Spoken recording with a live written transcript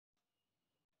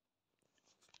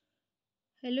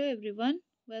Hello everyone,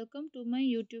 welcome to my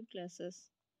YouTube classes.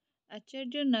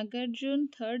 Acharya Nagarjun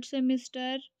third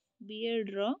semester B.Ed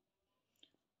Raw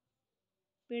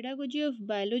Pedagogy of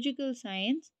Biological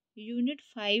Science Unit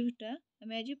 5 टा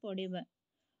ଆମେ ଆଜି ପଢ଼ିବା।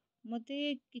 ମୋତେ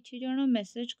କିଛି ଜଣ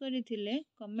ମେସେଜ କରିଥିଲେ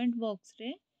କମେଣ୍ଟ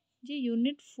ବକ୍ସରେ ଯେ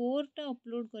ୟୁନିଟ୍ 4 ଟା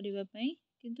ଅପଲୋଡ଼ କରିବା ପାଇଁ,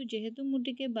 କିନ୍ତୁ ଯେହେତୁ ମୁଁ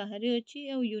ଟିକେ ବାହାରେ ଅଛି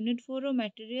ଆଉ ୟୁନିଟ୍ 4 ର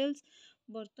ମ୍ୟାଟେରିଆଲ୍ସ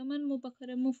ବର୍ତ୍ତମାନ ମୋ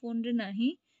ପାଖରେ ମୋ ଫୋନରେ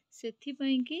ନାହିଁ,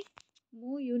 ସେଥିପାଇଁ କି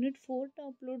ମୁଁ ୟୁନିଟ୍ 4 ଟା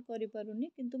ଅପଲୋଡ଼ କରିପାରୁନି,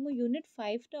 କିନ୍ତୁ ମୁଁ ୟୁନିଟ୍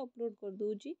 5 ଟା ଅପଲୋଡ଼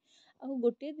କରିଦେଉଛି। ଆଉ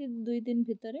ଗୋଟେ ଦୁଇ ଦିନ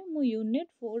ଭିତରେ ମୁଁ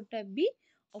ୟୁନିଟ୍ 4 ଟା ବି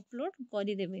ଅପଲୋଡ଼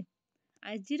କରିଦେବି।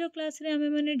 ଆଜିର କ୍ଲାସ୍ରେ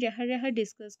ଆମେମାନେ ଯାହା ଯାହା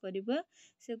ଡିସ୍କସ୍ କରିବା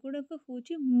ସେଗୁଡ଼ାକ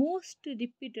ହେଉଛି most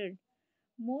repeated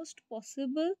most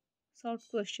possible short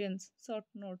କ୍ୱେଶ୍ଚନ୍स short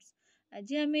notes.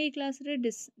 ଆଜି ଆମେ ଏଇ କ୍ଲାସ୍ରେ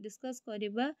ଡିସ୍କସ୍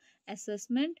କରିବା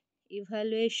assessment,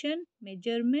 evaluation,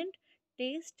 measurement,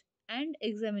 test and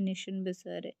examination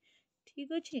ବିଷୟରେ।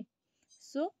 ଠିକ୍ ଅଛି,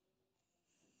 ସୋ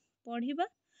ପଢ଼ିବା।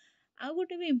 ଆଉ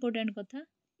ଗୋଟେ ବି ଇମ୍ପୋର୍ଟାଣ୍ଟ କଥା,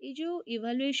 ଏଇ ଯେଉଁ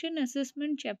ଇଭାଲୁଏସନ୍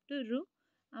ଆସେସମେଣ୍ଟ ଚ୍ୟାପ୍ଟରରୁ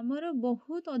ଆମର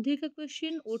ବହୁତ ଅଧିକା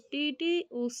କ୍ୱେଶ୍ଚିନ୍ OTT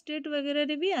OSTET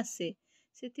ବଗେରାରେ ବି ଆସେ।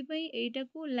 ସେଥିପାଇଁ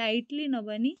ଏଇଟାକୁ ଲାଇଟଲି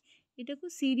ନେବାନି, ଏଇଟାକୁ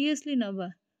ସିରିୟସଲି ନେବା।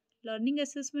 ଲର୍ଣ୍ଣିଂ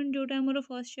ଆସେସମେଣ୍ଟ ଯେଉଁଟା ଆମର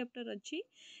ଫର୍ଷ୍ଟ ଚ୍ୟାପ୍ଟର ଅଛି,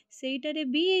 ସେଇଟାରେ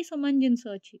ବି ଏଇ ସମାନ ଜିନିଷ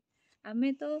ଅଛି। ଆମେ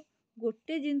ତ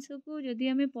ଗୋଟେ ଜିନିଷକୁ ଯଦି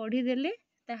ଆମେ ପଢ଼ିଦେଲେ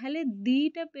ତାହେଲେ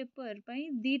ଦିଟା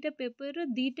ପେପରର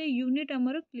ଦିଟା ୟୁନିଟ୍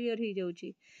ଆମର କ୍ଲିଅର ହେଇଯାଉଛି।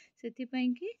 ସେଥିପାଇଁ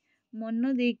କି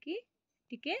ମନ ଦେଇକି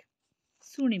ଟିକେ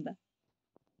ଶୁଣିବା।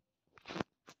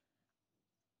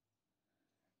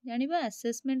 ଜାଣିବା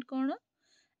ଆସେସମେଣ୍ଟ କ'ଣ?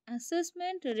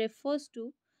 Assessment refers to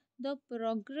the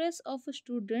progress of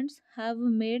students have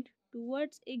made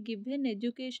towards a given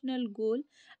educational goal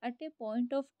at a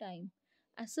point of time.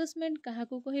 Assessment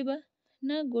କାହାକୁ କହିବା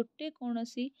ନା ଗୋଟେ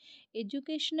କୌଣସି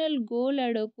ଏଜୁକେଶନାଲ ଗୋଲ୍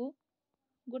ଆଡ଼କୁ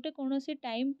ଗୋଟେ କୌଣସି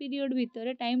ଟାଇମ୍ ପିରିୟଡ଼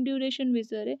ଭିତରେ ଟାଇମ୍ ଡ୍ୟୁରେସନ୍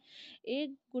ବିଷୟରେ ଏ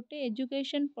ଗୋଟେ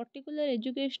ପର୍ଟିକୁଲାର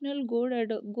ଏଜୁକେଶନାଲ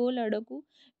ଗୋଲ୍ ଆଡ଼କୁ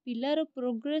ପିଲାର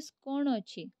ପ୍ରୋଗ୍ରେସ୍ କ'ଣ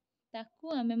ଅଛି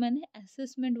ତାକୁ ଆମେମାନେ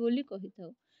ଆସେସମେଣ୍ଟ ବୋଲି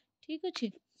କହିଥାଉ। ଠିକ୍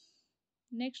ଅଛି,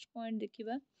 ନେକ୍ସଟ ପଏଣ୍ଟ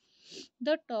ଦେଖିବା।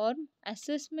 The term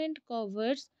assessment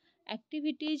covers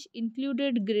activities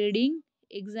included grading,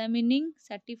 examining,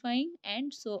 certifying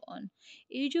and so on.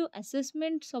 এই ଯେଉଁ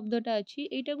assessment ଶବ୍ଦଟା ଅଛି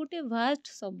ଏଇଟା ଗୋଟେ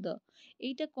ଭାଷ୍ଟ ଶବ୍ଦ।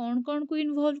 ଏଇଟା କ'ଣ କୁ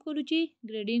ଇନଭଲ୍ଭ କରୁଛି?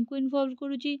 ଗ୍ରେଡିଂକୁ ଇନଭଲ୍ଭ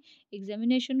କରୁଛି,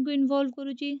 ଏକ୍ଜାମିନେସନକୁ ଇନଭଲ୍ଭ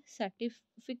କରୁଛି,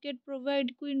 ସାର୍ଟିଫିକେଟ୍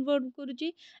ପ୍ରୋଭାଇଡ଼କୁ ଇନଭଲ୍ଭ କରୁଛି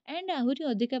ଆଣ୍ଡ ଆହୁରି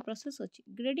ଅଧିକା ପ୍ରୋସେସ୍ ଅଛି।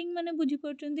 ଗ୍ରେଡିଂ ମାନେ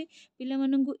ବୁଝିପାରୁଛନ୍ତି,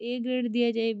 ପିଲାମାନଙ୍କୁ A ଗ୍ରେଡ୍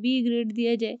ଦିଆଯାଏ, B ଗ୍ରେଡ୍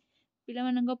ଦିଆଯାଏ।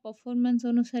 ପିଲାମାନଙ୍କ ପରଫର୍ମାନ୍ସ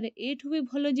ଅନୁସାରେ ଏଠୁ ବି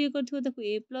ଭଲ ଯିଏ କରିଥିବ ତାକୁ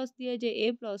A+ ଦିଆଯାଏ,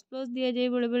 A++ ଦିଆଯାଏ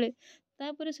ବେଳେବେଳେ।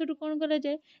 ତାପରେ ସେଠୁ କ'ଣ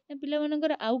କରାଯାଏ ନା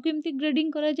ପିଲାମାନଙ୍କର ଆଉ କେମିତି ଗ୍ରେଡିଂ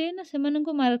କରାଯାଏ ନା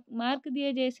ସେମାନଙ୍କୁ ମାର୍କ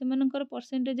ଦିଆଯାଏ। ସେମାନଙ୍କର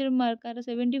ପରସେଣ୍ଟେଜରେ ମାର୍କ, କାହାର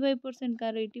 75%,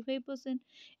 କାହାର 85%,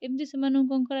 ଏମିତି ସେମାନଙ୍କୁ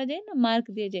କ'ଣ କରାଯାଏ ନା ମାର୍କ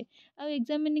ଦିଆଯାଏ। ଆଉ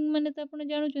ଏକ୍ଜାମିନିଂ ମାନେ ତ ଆପଣ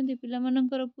ଜାଣୁଛନ୍ତି,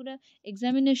 ପିଲାମାନଙ୍କର ପୁରା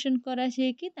ଏକ୍ଜାମିନେସନ୍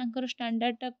କରାଯାଇକି ତାଙ୍କର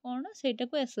ଷ୍ଟାଣ୍ଡାର୍ଡ଼ଟା କ'ଣ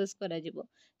ସେଇଟାକୁ ଆସେସ୍ କରାଯିବ,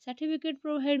 ସାର୍ଟିଫିକେଟ୍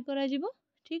ପ୍ରୋଭାଇଡ଼ କରାଯିବ।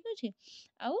 ଠିକ୍ ଅଛି,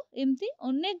 ଆଉ ଏମିତି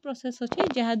ଅନେକ ପ୍ରୋସେସ୍ ଅଛି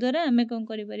ଯାହାଦ୍ୱାରା ଆମେ କ'ଣ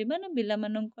କରିପାରିବା ନା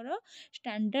ପିଲାମାନଙ୍କର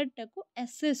ଷ୍ଟାଣ୍ଡାର୍ଡ଼ଟାକୁ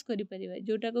ଆସେସ୍ କରିପାରିବା,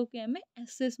 ଯେଉଁଟାକୁ କି ଆମେ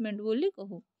ଆସେସମେଣ୍ଟ ବୋଲି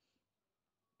କହୁ।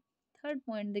 ଥର୍ଡ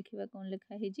ପଏଣ୍ଟ ଦେଖିବା କ'ଣ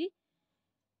ଲେଖା ହେଇଛି।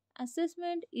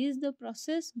 Assessment is the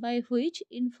process by which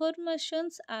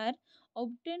informations are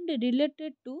obtained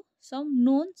related to some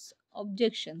known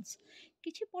objections.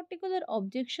 କିଛି ପର୍ଟିକୁଲାର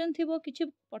ଅବଜେକ୍ସନ୍ ଥିବ, କିଛି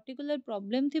ପର୍ଟିକୁଲାର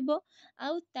ପ୍ରୋବ୍ଲେମ୍ ଥିବ,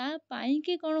 ଆଉ ତା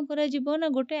ପାଇଁକି କ'ଣ କରାଯିବ ନା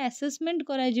ଗୋଟେ ଆସେସମେଣ୍ଟ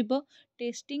କରାଯିବ।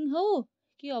 ଟେଷ୍ଟିଂ ହଉ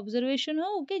କି ଅବଜରଭେସନ୍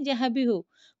ହଉ କି ଯାହା ବି ହଉ,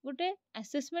 ଗୋଟେ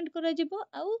ଆସେସମେଣ୍ଟ କରାଯିବ।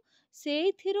 ଆଉ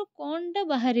ସେଇଥିରୁ କ'ଣଟା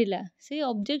ବାହାରିଲା, ସେଇ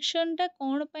ଅବଜେକ୍ସନ୍ଟା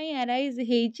କ'ଣ ପାଇଁ ଆରାଇଜ୍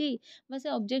ହେଇଛି, ବା ସେ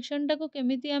ଅବଜେକ୍ସନ୍ଟାକୁ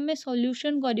କେମିତି ଆମେ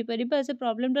ସଲ୍ୟୁସନ୍ କରିପାରିବା, ସେ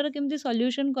ପ୍ରୋବ୍ଲେମଟାର କେମିତି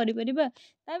ସଲ୍ୟୁସନ୍ କରିପାରିବା,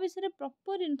 ତା ବିଷୟରେ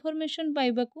ପ୍ରପର୍ ଇନଫର୍ମେସନ୍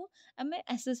ପାଇବାକୁ ଆମେ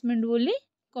ଆସେସମେଣ୍ଟ ବୋଲି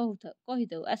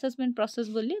କହିଥାଉ, ଆସେସମେଣ୍ଟ ପ୍ରୋସେସ୍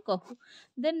ବୋଲି କହୁ।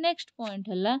 ଦେନ୍ ନେକ୍ସଟ ପଏଣ୍ଟ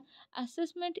ହେଲା,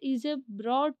 assessment is a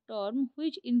Broad term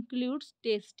which includes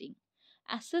testing.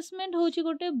 Assessment ହେଉଛି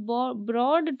ଗୋଟେ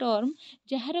ବ୍ରଡ୍ ଟର୍ମ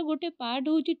ଯାହାର ଗୋଟେ ପାର୍ଟ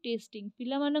ହେଉଛି ଟେଷ୍ଟିଂ।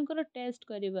 ପିଲାମାନଙ୍କର ଟେଷ୍ଟ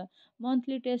କରିବା,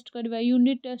 ମନ୍ଥଲି ଟେଷ୍ଟ କରିବା,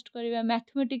 ୟୁନିଟ୍ ଟେଷ୍ଟ କରିବା,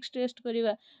 ମ୍ୟାଥମେଟିକ୍ସ ଟେଷ୍ଟ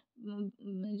କରିବା,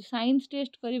 ସାଇନ୍ସ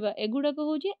ଟେଷ୍ଟ କରିବା, ଏଗୁଡ଼ାକ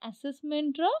ହେଉଛି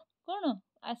ଆସେସମେଣ୍ଟର କ'ଣ,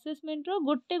 ଆସେସମେଣ୍ଟର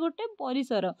ଗୋଟେ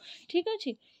ପରିସର। ଠିକ୍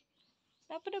ଅଛି,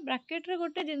 ତାପରେ ବ୍ରାକେଟରେ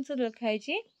ଗୋଟେ ଜିନିଷ ଲେଖା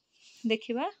ହେଇଛି,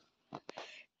 ଦେଖିବା।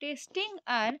 Testing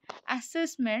R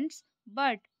ଆସେସମେଣ୍ଟସ୍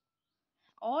but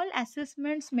all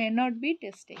ଆସେସମେଣ୍ଟସ୍ may not be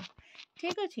testing.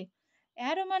 ଠିକ୍ ଅଛି,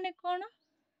 ଏହାର ମାନେ କ'ଣ?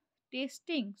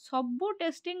 ଟେଷ୍ଟିଂ, ସବୁ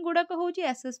ଟେଷ୍ଟିଂ ଗୁଡ଼ାକ ହେଉଛି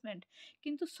ଆସେସମେଣ୍ଟ,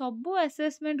 କିନ୍ତୁ ସବୁ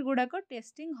ଆସେସମେଣ୍ଟ ଗୁଡ଼ାକ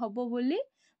ଟେଷ୍ଟିଂ ହବ ବୋଲି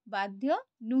ବାଧ୍ୟ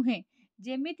ନୁହେଁ।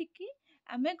 ଯେମିତିକି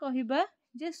ଆମେ କହିବା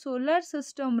ଯେ ସୋଲାର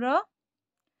ସିଷ୍ଟମର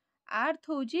ଆର୍ଥ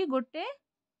ହେଉଛି ଗୋଟେ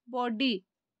ବଡି,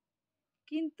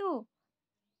 କିନ୍ତୁ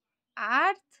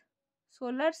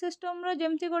सोलार सिस्टम रो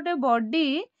जेमती गोटे बॉडी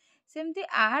सेमती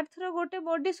आर्थ रो गोटे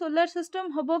बॉडी सोलार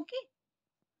सिस्टम हबो कि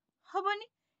हबनी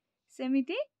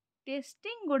सेमिति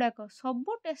टेस्टिंग गुड़ाक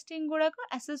सबू टेस्टिंग गुड़ाक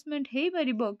असेसमेंट हेई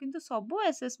परिबो किंतु सबू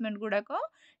असेसमेंट गुड़ाक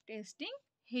टेस्टिंग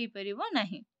हेई परिबो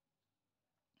नाही।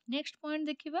 नेक्स्ट पॉइंट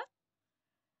देखिबा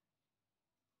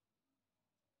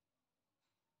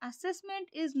assessment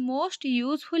is most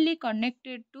usefully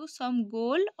connected to some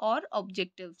goal or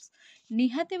objectives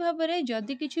निहाती भाबरे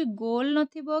जदि किछि गोल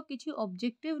नथिबो किछि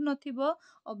ऑब्जेक्टिव नथिबो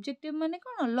ऑब्जेक्टिव माने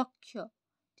कोन लक्ष्य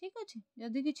ठीक अछि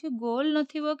जदि किछि गोल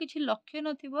नथिबो किछि लक्ष्य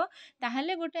नथिबो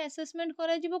ताहाले गोटे असेसमेंट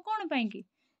करा जिवो कोन पई कि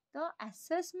तो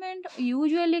असेसमेंट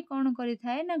यूजुअली कोन करि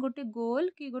थाए ना गोटे गोल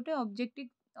कि गोटे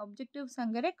ऑब्जेक्टिव ऑब्जेक्टिव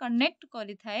संगरे कनेक्ट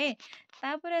करि थाए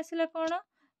तापर आसिला कोन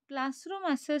classroom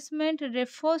assessment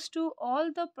refers to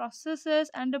all the processes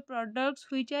and the products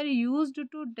which are used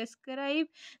to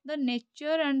describe the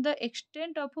nature and the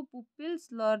extent of a pupil's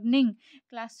learning.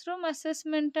 Classroom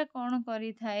assessment टा कौन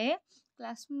करी थाए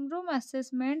classroom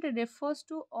assessment refers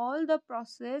to all the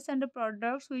process and the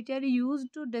products which are used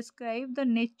to describe the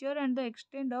nature and the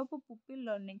extent of pupil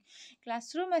learning.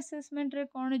 classroom assessment रे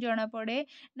कौन जणा पड़े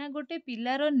ना गोटे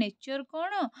पिलार नेचर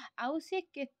कौन आउ से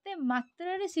केते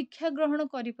मात्रा रे शिक्षा ग्रहण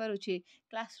करि पारुछि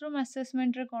क्लासरूम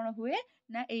असेसमेंट रे कोन हुए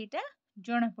ना एटा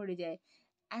जणा पड़ी जाए।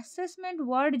 असेसमेंट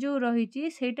वर्ड जो रही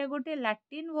सेटा गोटे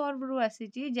लैटिन वर्ब रु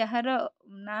आसी जहार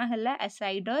ना हला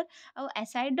असाइडर आ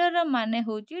असाइडर रा माने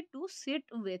होची टू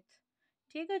सिट विथ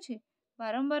ठीक अछि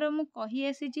बारंबार मु कहि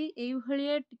आसी एई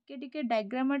भलिया टिके टिके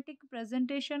डायग्रामेटिक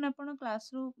प्रेजेंटेशन आपण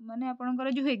क्लासरूम माने आपणकर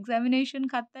जो एग्जामिनेशन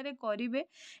खाता रे करिवे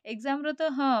एग्जाम रो तो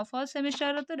हाँ फर्स्ट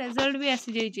सेमिस्टर रो तो रिजल्ट भी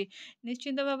आसी जाइए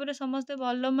निश्चिंत भाव में समस्ते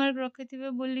भल मार्क रखिथिबे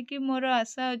बोली कि मोर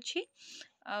आशा अच्छी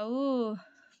आउ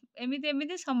एमिति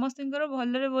एमिति समस्तଙ୍କର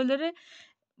भलरे भलरे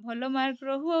भल मार्क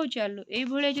रहू आ चलू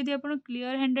ये जदि आप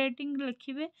क्लीयर हैंड राइटिंग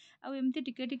लिखिबे आ एमती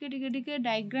टिके टिके टिके टिके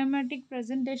डायग्रामेटिक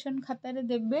प्रेजेंटेशन खाता रे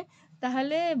देबे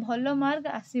ताहले भल मार्क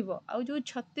आसीबो आ जो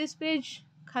 36 पेज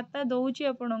खाता दउची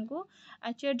आपनको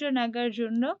आचार्य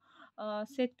नागार्जुन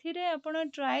ସେଥିରେ ଆପଣ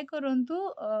ଟ୍ରାଏ କରନ୍ତୁ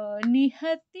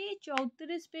ନିହାତି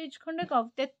 34 पेज खंडे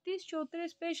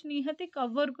 33-34 पेज निहाती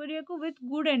cover करियाକୁ with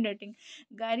good hand writing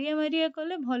गारिया मारिया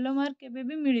कले भल मार्क केबे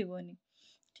भी मिलिबोनी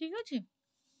ठीक अछि।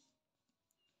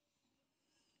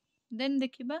 देन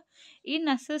देखिबा in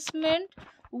assessment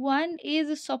one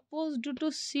is supposed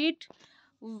to sit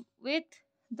with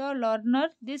the learner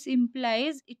this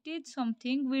implies it is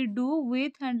something we do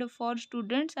with and for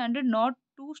students and not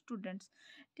to students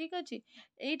ठीक अच्छे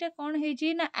एटा कौन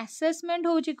है ना असेसमेंट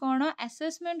होची कौन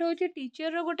असेसमेंट होची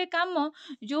टीचर रो गोटे काम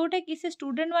जोटा कि से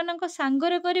स्टूडेंट मानक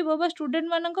सांगरे करिवो बा स्टूडेंट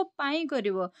मानक पाई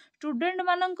करिवो स्टूडेंट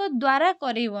मानक द्वारा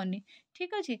करिवोनी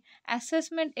ठीक अच्छे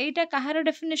असेसमेंट एटा कहार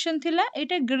डेफिनेशन थिला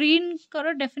एटा ग्रीन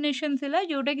कर डेफिनेशन थिला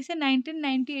जोटा कि से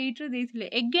 1998 रे देथिले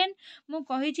अगेन मु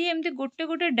कहि छी एमते गोटे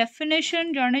गोटे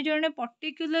डेफिनेशन जणे जणे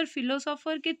पर्टिकुलर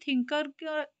फिलोसोफर कि थिंकर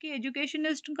कि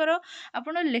एजुकेशनिस्ट कर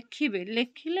आपण लेखिबे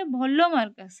लेखिले भलो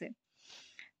मार्क आसे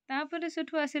तापर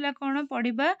सेठु आसिला कोन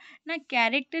पढिबा ना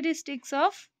कैरेक्टरिस्टिक्स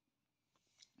ऑफ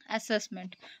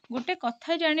असेसमेंट गोटे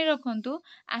कथा जानी रखंतु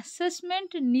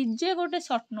असेसमेंट निजे गोटे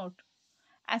शॉर्ट नोट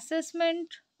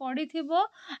असेसमेंट पढ़ी थिबो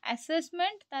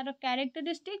असेसमेंट तार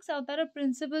कैरेक्टरिस्टिक्स आ तार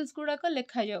प्रिंसिपल्स गुडाक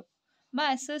लेखा जाऊ बा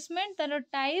असेसमेंट तार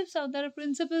टाइप्स आ तार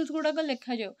प्रिंसिपल्स गुडाक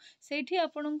लेखा जाऊ सेठी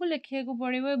आपनकु लेखिया को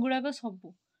पड़िबो गुडाक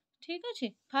सब ठीक अच्छे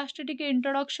फास्ट टिके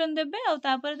इंट्रोडक्शन देबे आ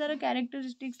तापर तार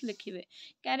कैरेक्टरिस्टिक्स लिखिबे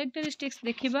कैरेक्टरिस्टिक्स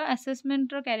देखिबा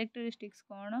assessment row characteristics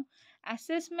cone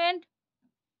assessment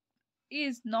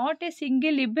is not a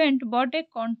single event but a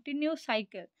continuous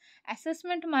cycle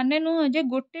assessment माने नुह जे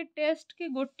गोटे टेस्ट कि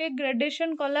गोटे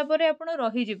ग्रेडेशन कला परे आपण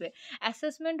रही जिवे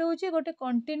असेसमेंट होची गोटे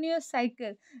कंटीन्यूअस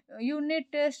साइकिल यूनिट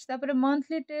टेस्ट तापर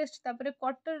मंथली टेस्ट तापर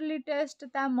क्वार्टरली टेस्ट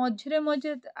ता मझरे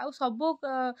मझे आ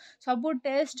सबु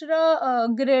टेस्ट रो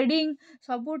ग्रेडिंग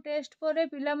सबु टेस्ट परे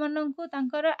पिला माननकु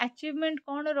तांकर अचीवमेंट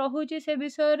कोन रहुची से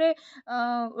विषय रे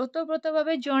ओतप्रोत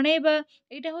भाबे जणेबा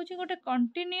एटा होची गोटे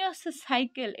कंटीन्यूअस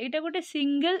साइकिल एटा गोटे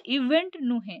सिंगल इवेंट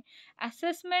नुहे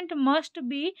assessment must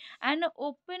be an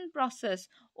open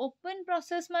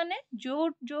process माने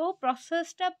जो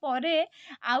प्रोसेस टा परे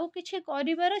आउ किछि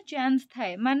करिवार चांस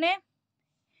थाए माने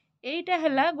एटा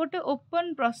हला गोटे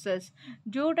ओपन प्रोसेस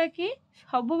जोटा कि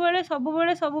सबुबेले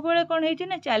कौन है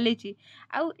ना चली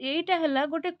आउ एटा हला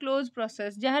गोटे क्लोज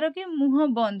प्रोसेस जार कि मुह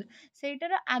बंद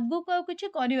सेटार आगु को किछि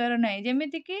करिवार नाही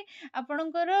जेमिति कि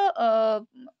आपणकर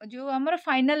जो हमर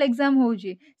फाइनल एग्जाम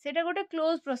होउची सेटा गोटे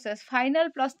close process final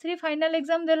 +3 final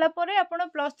exam देला परे आपण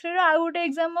 +3 रो आ गोटे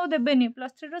एग्जाम आ देबेनी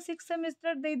 +3 रो 6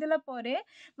 सेमेस्टर दे देला परे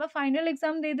बा फाइनल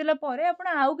एग्जाम दे देला परे आपण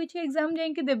आउ किछि एग्जाम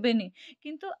जाई कि देबेनी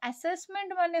किंतु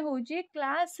असेसमेंट माने ହଉଛି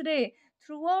କ୍ଲାସ ରେ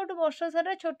ଥ୍ରୁ ଆଉଟ୍ ବର୍ଷ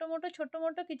ସାରା ଛୋଟ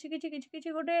ମୋଟ କିଛି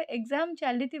ଗୋଟେ ଏକ୍ଜାମ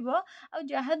ଚାଲିଥିବ ଆଉ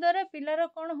ଯାହା ଦ୍ୱାରା ପିଲାର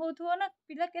କ'ଣ ହଉଥିବ ନା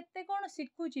ପିଲା କେତେ କ'ଣ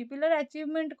ଶିଖୁଛି, ପିଲାର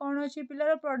ଆଚିଭମେଣ୍ଟ କ'ଣ ଅଛି,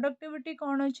 ପିଲାର ପ୍ରଡକ୍ଟିଭିଟି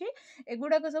କ'ଣ ଅଛି,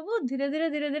 ଏଗୁଡ଼ାକ ସବୁ ଧୀରେ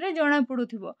ଧୀରେ ଜଣା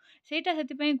ପଡୁଥିବ। ସେଇଟା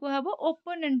ସେଥିପାଇଁ କୁହାହବ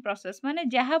ଓପନ୍ ଏଣ୍ଡ ପ୍ରୋସେସ୍, ମାନେ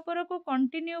ଯାହା ପରକୁ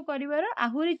କଣ୍ଟିନ୍ୟୁ କରିବାର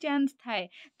ଆହୁରି ଚାନ୍ସ ଥାଏ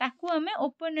ତାକୁ ଆମେ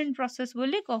ଓପନ୍ ଏଣ୍ଡ ପ୍ରୋସେସ୍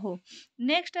ବୋଲି କହୁ।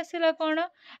 ନେକ୍ସଟ ଆସିଲା କ'ଣ,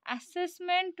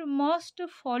 ଆସେସମେଣ୍ଟ ମଷ୍ଟ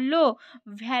follow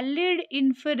valid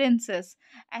ଇନଫରେନ୍ସେସ୍।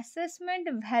 Assessment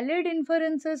valid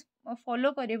ଇନଫରେନ୍ସେସ୍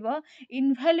follow କରିବ।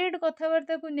 ଇନଭ୍ୟାଲିଡ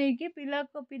କଥାବାର୍ତ୍ତାକୁ ନେଇକି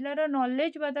ପିଲାର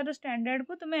ନଲେଜ ବା ତାର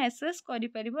ଷ୍ଟାଣ୍ଡାର୍ଡକୁ ତୁମେ ଆସେସ୍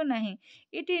କରିପାରିବ ନାହିଁ।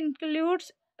 ଇଟ୍ ଇନକ୍ଲୁଡ୍ସ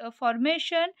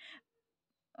ଫର୍ମେସନ୍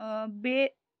ବେ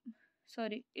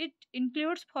it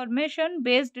includes formation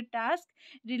based task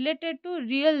related to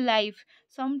real life,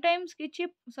 sometimes କିଛି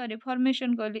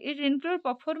formation କହିଲି, it include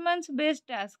performance based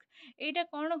task। ଏଇଟା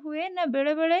କ'ଣ ହୁଏ ନା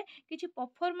ବେଳେ ବେଳେ କିଛି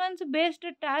performance based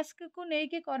task କୁ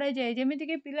ନେଇକି କରାଯାଏ,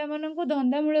 ଯେମିତିକି ପିଲାମାନଙ୍କୁ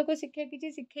ଧନ୍ଦାମୂଳକ ଶିକ୍ଷା କିଛି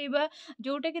ଶିଖେଇବା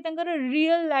ଯୋଉଟାକି ତାଙ୍କର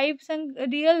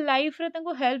ରିଅଲ ଲାଇଫରେ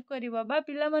ତାଙ୍କୁ ହେଲ୍ପ କରିବ, ବା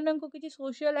ପିଲାମାନଙ୍କୁ କିଛି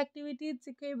ସୋସିଆଲ ଆକ୍ଟିଭିଟି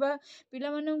ଶିଖେଇବା,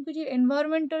 ପିଲାମାନଙ୍କୁ କିଛି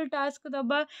ଏନଭାୟରମେଣ୍ଟାଲ ଟାସ୍କ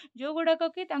ଦବା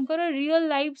ଯୋଉଗୁଡ଼ାକ କି ତାଙ୍କର ରିଅଲ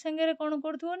ଲାଇଫ ସାଙ୍ଗରେ କ'ଣ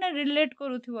କରୁଥିବ ନା ରିଲେଟ୍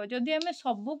କରୁଥିବ। ଯଦି ଆମେ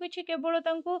ସବୁ କିଛି କେବଳ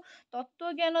ତାଙ୍କୁ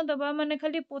ତତ୍ତ୍ୱ ଜ୍ଞାନ ଦେବା, ମାନେ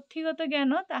ଖାଲି ପୋଥିଗତ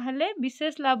ଜ୍ଞାନ, ତାହେଲେ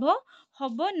ବିଶେଷ ଲାଭ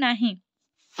ହବ ନାହିଁ।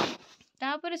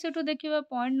 ତାପରେ ସେଠୁ ଦେଖିବା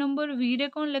ପଏଣ୍ଟ ନମ୍ବର ଭି ରେ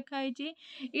କ'ଣ ଲେଖା ହେଇଛି,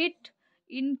 ଇଟ୍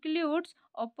includes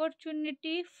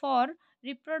opportunity for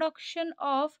reproduction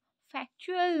of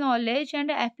ଫ୍ୟାକ୍ଚୁଆଲ knowledge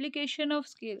and application of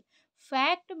skill.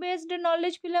 Fact based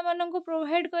knowledge ପିଲାମାନଙ୍କୁ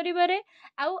ପ୍ରୋଭାଇଡ କରିବାରେ,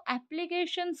 ଆଉ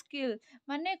ଆପ୍ଲିକେସନ୍ ସ୍କିଲ୍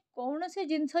ମାନେ କୌଣସି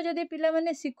ଜିନିଷ ଯଦି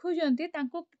ପିଲାମାନେ ଶିଖୁଛନ୍ତି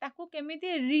ତାକୁ କେମିତି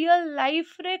ରିଅଲ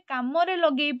ଲାଇଫରେ କାମରେ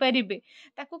ଲଗେଇ ପାରିବେ,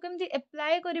 ତାକୁ କେମିତି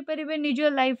ଆପ୍ଲାଏ କରିପାରିବେ ନିଜ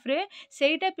ଲାଇଫରେ,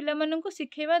 ସେଇଟା ପିଲାମାନଙ୍କୁ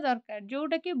ଶିଖେଇବା ଦରକାର।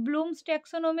 ଯୋଉଟାକି ବ୍ଲୁମ୍ସ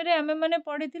ଟ୍ୟାକ୍ସୋନୋମିରେ ଆମେମାନେ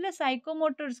ପଢ଼ିଥିଲେ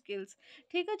ସାଇକୋମୋଟର ସ୍କିଲ୍ସ।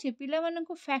 ଠିକ୍ ଅଛି,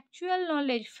 ପିଲାମାନଙ୍କୁ ଫ୍ୟାକ୍ଚୁଆଲ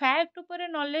ନଲେଜ, ଫ୍ୟାକ୍ଟ ଉପରେ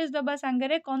ନଲେଜ ଦେବା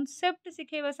ସାଙ୍ଗରେ, କନସେପ୍ଟ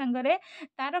ଶିଖେଇବା ସାଙ୍ଗରେ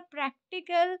ତାର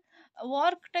ପ୍ରାକ୍ଟିକାଲ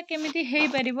ୱାର୍କଟା କେମିତି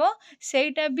ହେଇପାରିବ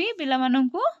ସେଇଟା ବି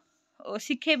ପିଲାମାନଙ୍କୁ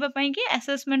ଶିଖେଇବା ପାଇଁ କି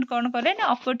ଆସେସମେଣ୍ଟ କ'ଣ କରେ ନା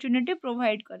ଅପରଚ୍ୟୁନିଟି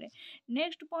ପ୍ରୋଭାଇଡ କରେ।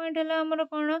 ନେକ୍ସଟ ପଏଣ୍ଟ ହେଲା ଆମର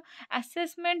କ'ଣ,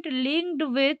 assessment linked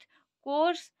with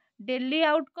course daily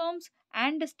outcomes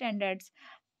and standards.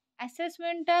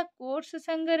 ଆସେସମେଣ୍ଟଟା course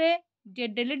ସାଙ୍ଗରେ,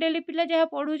 ଡେଲି ପିଲା ଯାହା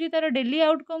ପଢ଼ୁଛି ତାର ଡେଲି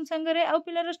ଆଉଟକମ୍ ସାଙ୍ଗରେ, ଆଉ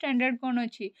ପିଲାର ଷ୍ଟାଣ୍ଡାର୍ଡ କ'ଣ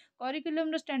ଅଛି,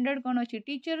 କରିକୁଲମର ଷ୍ଟାଣ୍ଡାର୍ଡ କ'ଣ ଅଛି,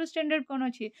 ଟିଚରର ଷ୍ଟାଣ୍ଡାର୍ଡ କ'ଣ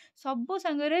ଅଛି, ସବୁ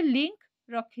ସାଙ୍ଗରେ ଲିଙ୍କ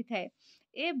ରଖିଥାଏ।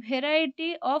 A variety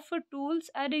of tools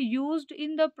are used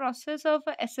in the process of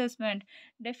assessment।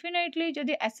 Definitely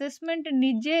ଯଦି assessment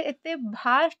ନିଜେ ଏତେ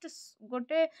ଭାଷ୍ଟ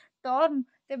ଗୋଟେ ଟର୍ମ,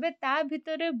 ତେବେ ତା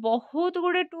ଭିତରେ ବହୁତ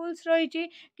ଗୁଡ଼େ ଟୁଲ୍ସ ରହିଛି।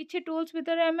 କିଛି ଟୁଲ୍ସ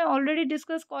ଭିତରେ ଆମେ ଅଲରେଡ଼ି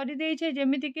ଡିସ୍କସ୍ କରିଦେଇଛେ,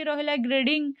 ଯେମିତିକି ରହିଲା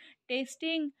ଗ୍ରେଡ଼ିଂ,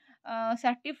 ଟେଷ୍ଟିଂ,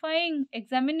 ସାର୍ଟିଫାଇଂ,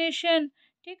 ଏକ୍ଜାମିନେସନ୍।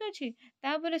 ଠିକ୍ ଅଛି,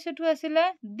 ତାପରେ ସେଠୁ ଆସିଲା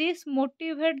this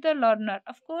motivate the learner.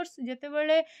 Of course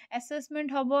ଯେତେବେଳେ ଆସେସମେଣ୍ଟ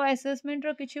ହେବ,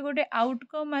 ଆସେସମେଣ୍ଟର କିଛି ଗୋଟେ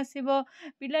ଆଉଟକମ୍ ଆସିବ,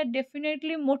 ପିଲା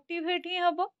ଡେଫିନେଟଲି ମୋଟିଭେଟ୍ ହିଁ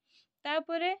ହେବ।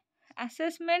 ତାପରେ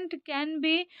assessment can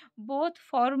be both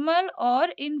formal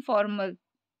or informal.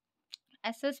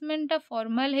 ଆସେସମେଣ୍ଟଟା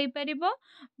formal ହେଇପାରିବ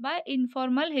ବା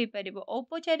ଇନଫର୍ମାଲ ହେଇପାରିବ,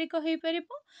 ଔପଚାରିକ ହେଇପାରିବ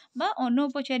ବା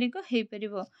ଅନୌପଚାରିକ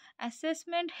ହେଇପାରିବ।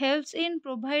 Assessment helps in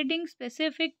ପ୍ରୋଭାଇଡିଂ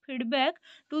specific feedback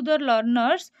to the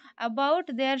learners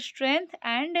about there strength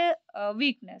and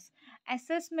weakness.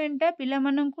 ଆସେସମେଣ୍ଟଟା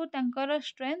ପିଲାମାନଙ୍କୁ ତାଙ୍କର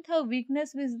ଷ୍ଟ୍ରେଂଥ ଆଉ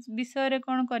ୱିକନେସ୍ ବିଷୟରେ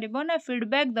କ'ଣ କରିବ ନା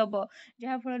ଫିଡବ୍ୟାକ୍ ଦେବ,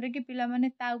 ଯାହାଫଳରେ କି ପିଲାମାନେ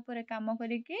ତା ଉପରେ କାମ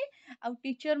କରିକି, ଆଉ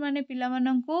ଟିଚର ମାନେ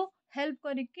ପିଲାମାନଙ୍କୁ ହେଲ୍ପ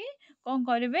କରିକି କ'ଣ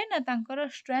କରିବେ ନା ତାଙ୍କର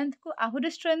ଷ୍ଟ୍ରେଂଥକୁ ଆହୁରି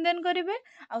ଷ୍ଟ୍ରେଂଥେନ୍ କରିବେ,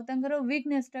 ଆଉ ତାଙ୍କର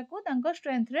ୱିକନେସଟାକୁ ତାଙ୍କ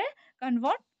ଷ୍ଟ୍ରେଂଥରେ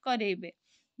କନଭର୍ଟ କରେଇବେ।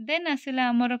 ଦେନ୍ ଆସିଲା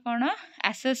ଆମର କ'ଣ,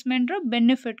 ଆସେସମେଣ୍ଟର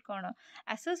ବେନିଫିଟ୍ କ'ଣ।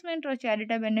 ଆସେସମେଣ୍ଟର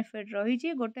ଚାରିଟା ବେନିଫିଟ୍ ରହିଛି।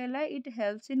 ଗୋଟେ ହେଲା ଇଟ୍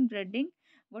ହେଲ୍ପସ୍ ଇନ୍ ଗ୍ରେଡ଼ିଂ,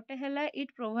 ଗୋଟେ ହେଲା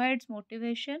ଇଟ୍ ପ୍ରୋଭାଇଡ୍ସ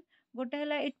ମୋଟିଭେସନ୍, ଗୋଟେ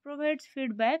ହେଲା ଇଟ୍ ପ୍ରୋଭାଇଡ୍ସ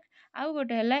ଫିଡବ୍ୟାକ୍, ଆଉ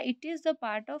ଗୋଟେ ହେଲା it is the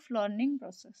part of learning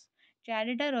process.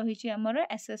 ଚାରିଟା ରହିଛି ଆମର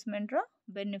ଆସେସମେଣ୍ଟର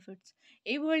ବେନିଫିଟ୍ସ।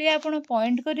 ଏଇଭଳିଆ ଆପଣ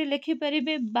ପଏଣ୍ଟ କରି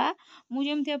ଲେଖିପାରିବେ, ବା ମୁଁ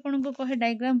ଯେମିତି ଆପଣଙ୍କୁ କହେ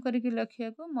ଡାଇଗ୍ରାମ କରିକି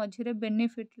ଲେଖିବାକୁ, ମଝିରେ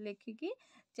ବେନିଫିଟ୍ ଲେଖିକି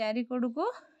ଚାରିକଡ଼କୁ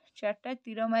ଚାରିଟା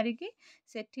ତୀର ମାରିକି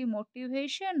ସେଠି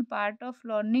motivation, part of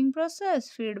learning process,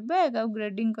 feedback ଆଉ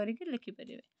ଗ୍ରେଡ଼ିଂ କରିକି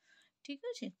ଲେଖିପାରିବେ। ଠିକ୍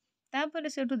ଅଛି, ତାପରେ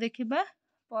ସେଠୁ ଦେଖିବା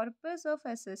purpose of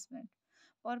assessment.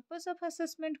 Purpose of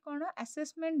assessment କ'ଣ,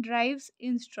 ଆସେସମେଣ୍ଟ ଡ୍ରାଇଭ୍ସ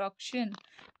ଇନଷ୍ଟ୍ରକ୍ସନ୍।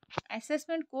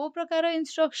 ଆସେସମେଣ୍ଟ କେଉଁ ପ୍ରକାର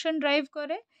ଇନଷ୍ଟ୍ରକ୍ସନ୍ ଡ୍ରାଇଭ୍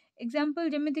କରେ, ଏକ୍ଜାମ୍ପଲ୍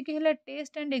ଯେମିତିକି ହେଲା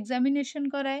ଟେଷ୍ଟ ଆଣ୍ଡ ଏକ୍ଜାମିନେସନ୍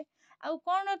କରାଏ। ଆଉ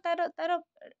କ'ଣ ତାର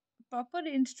ପ୍ରପର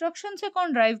ଇନଷ୍ଟ୍ରକ୍ସନ୍ ସେ କ'ଣ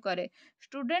ଡ୍ରାଇଭ୍ କରେ,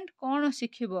 ଷ୍ଟୁଡେଣ୍ଟ କ'ଣ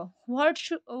ଶିଖିବ,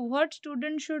 ହ୍ୱାଟ୍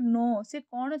ଷ୍ଟୁଡେଣ୍ଟ ସୁଡ୍ ନୋ, ସେ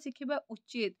କ'ଣ ଶିଖିବା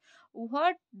ଉଚିତ,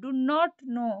 ହ୍ୱାଟ୍ ଡୁ ନଟ୍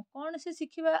ନୋ, କ'ଣ ସେ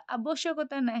ଶିଖିବା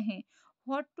ଆବଶ୍ୟକତା ନାହିଁ,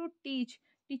 ହ୍ୱାଟ୍ ଟୁ ଟିଚ୍,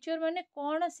 ଟିଚର ମାନେ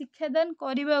କ'ଣ ଶିକ୍ଷାଦାନ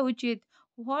କରିବା ଉଚିତ,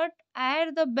 what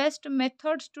are the best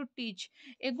methods to teach,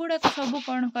 ଏଗୁଡ଼ାକ ସବୁ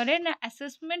କ'ଣ କରେ ନା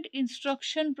ଆସେସମେଣ୍ଟ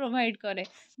ଇନଷ୍ଟ୍ରକ୍ସନ୍ ପ୍ରୋଭାଇଡ଼ କରେ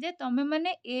ଯେ ତମେ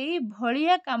ମାନେ ଏଇ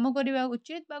ଭଳିଆ କାମ କରିବା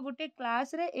ଉଚିତ ବା ଗୋଟେ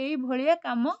କ୍ଲାସରେ ଏଇ ଭଳିଆ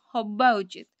କାମ ହବା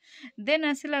ଉଚିତ। ଦେନ୍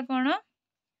ଆସିଲା କ'ଣ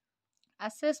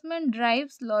ଆସେସମେଣ୍ଟ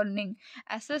ଡ୍ରାଇଭ୍ସ ଲର୍ଣ୍ଣିଂ।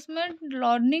 ଆସେସମେଣ୍ଟ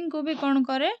ଲର୍ଣ୍ଣିଂକୁ ବି କ'ଣ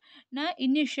କରେ ନା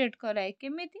ଇନିସିଏଟ୍ କରାଏ।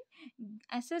 କେମିତି?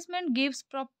 Assessment gives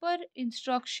proper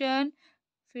instruction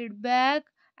feedback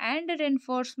and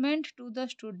ରେନଫୋର୍ସମେଣ୍ଟ to the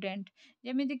student.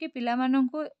 ଯେମିତିକି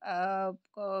ପିଲାମାନଙ୍କୁ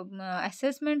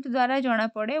ଆସେସମେଣ୍ଟ ଦ୍ୱାରା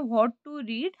ଜଣାପଡ଼େ what two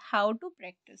read how to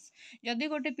practice. ଯଦି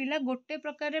ଗୋଟେ ପିଲା ଗୋଟେ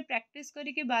ପ୍ରକାରରେ ପ୍ରାକ୍ଟିସ୍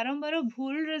କରିକି ବାରମ୍ବାର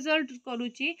ଭୁଲ ରେଜଲ୍ଟ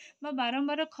କରୁଛି ବା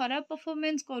ବାରମ୍ବାର ଖରାପ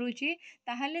ପରଫର୍ମାନ୍ସ କରୁଛି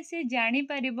ତାହେଲେ ସେ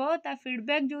ଜାଣିପାରିବ, ତା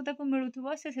ଫିଡ଼ବ୍ୟାକ୍ ଯେଉଁ ତାକୁ ମିଳୁଥିବ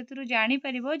ସେ ସେଥିରୁ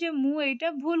ଜାଣିପାରିବ ଯେ ମୁଁ ଏଇଟା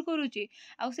ଭୁଲ କରୁଛି,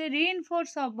 ଆଉ ସେ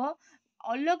ରିଇନଫୋର୍ସ ହେବ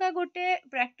ଅଲଗା ଗୋଟେ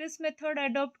ପ୍ରାକ୍ଟିସ୍ ମେଥଡ଼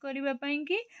ଆଡ଼ପ୍ଟ କରିବା ପାଇଁ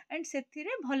କି ଆଣ୍ଡ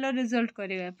ସେଥିରେ ଭଲ ରେଜଲ୍ଟ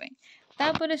କରିବା ପାଇଁ।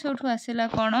 ତାପରେ ସେଇଠୁ ଆସିଲା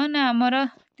କ'ଣ ନା ଆମର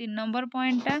 3 ନମ୍ବର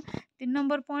ପଏଣ୍ଟଟା। 3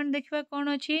 ନମ୍ବର ପଏଣ୍ଟ ଦେଖିବା କ'ଣ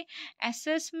ଅଛି,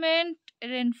 assessment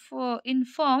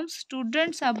informs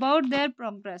students about their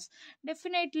progress.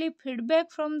 Definitely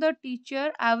feedback from the teacher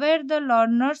aware the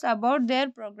learners about their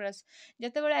progress.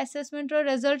 ଯେତେବେଳେ ଆସେସମେଣ୍ଟର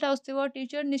ରେଜଲ୍ଟ ଆସୁଥିବ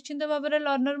ଟିଚର ନିଶ୍ଚିନ୍ତ ଭାବରେ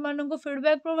ଲର୍ଣ୍ଣରମାନଙ୍କୁ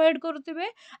ଫିଡ଼ବ୍ୟାକ୍ ପ୍ରୋଭାଇଡ଼ କରୁଥିବେ,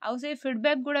 ଆଉ ସେଇ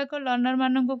ଫିଡ଼ବ୍ୟାକ୍ ଗୁଡ଼ାକ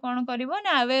ଲର୍ଣ୍ଣରମାନଙ୍କୁ କ'ଣ କରିବ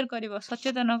ନା ଆୱେର୍ କରିବ,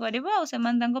 ସଚେତନ କରିବ, ଆଉ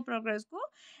ସେମାନେ ତାଙ୍କ ପ୍ରୋଗ୍ରେସକୁ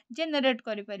ଜେନେରେଟ୍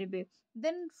କରିପାରିବେ।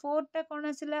 ଦେନ୍ 4ଟା କ'ଣ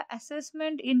ଆସିଲା,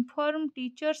 assessment inform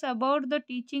teachers about the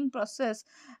teaching process.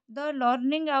 The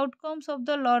learning outcomes of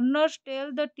the learners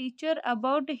tell the teacher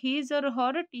about his or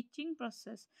her teaching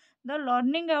process. The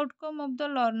learning outcome of the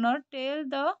learner tell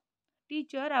the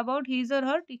teacher about his or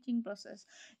her teaching process.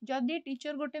 ଯଦି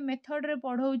teacher ଗୋଟେ ମେଥଡ଼ରେ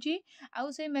ପଢ଼ଉଛି ଆଉ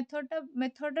ସେଇ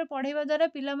ମେଥଡ଼ରେ ପଢ଼ାଇବା ଦ୍ୱାରା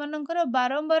ପିଲାମାନଙ୍କର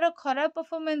ବାରମ୍ବାର ଖରାପ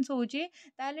performance ହେଉଛି,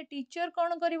 ତାହେଲେ ଟିଚର କ'ଣ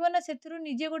କରିବ ନା ସେଥିରୁ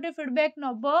ନିଜେ ଗୋଟେ ଫିଡ଼ବ୍ୟାକ୍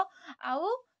ନେବ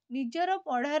ଆଉ ନିଜର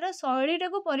ପଢ଼ାର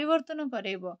ଶୈଳୀଟାକୁ ପରିବର୍ତ୍ତନ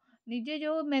କରାଇବ। ନିଜେ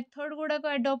ଯେଉଁ ମେଥଡ଼ ଗୁଡ଼ାକ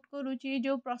ଆଡ଼ପ୍ଟ କରୁଛି,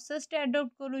 ଯେଉଁ ପ୍ରୋସେସଟା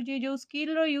ଆଡ଼ପ୍ଟ କରୁଛି, ଯେଉଁ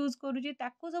ସ୍କିଲ୍ର ୟୁଜ୍ କରୁଛି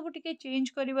ତାକୁ ସବୁ ଟିକେ ଚେଞ୍ଜ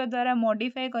କରିବା ଦ୍ୱାରା,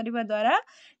 ମଡ଼ିଫାଏ କରିବା ଦ୍ୱାରା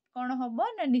କ'ଣ ହେବ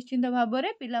ନା ନିଶ୍ଚିନ୍ତ ଭାବରେ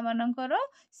ପିଲାମାନଙ୍କର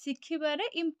ଶିଖିବାରେ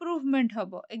ଇମ୍ପ୍ରୁଭମେଣ୍ଟ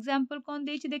ହେବ। ଏକ୍ଜାମ୍ପଲ୍ କ'ଣ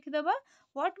ଦେଇଛି ଦେଖିଦେବା,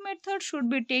 what method should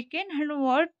be taken and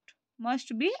what ମଷ୍ଟ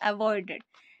ବି ଆଭଏଡେଡ୍।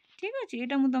 ଠିକ୍ ଅଛି,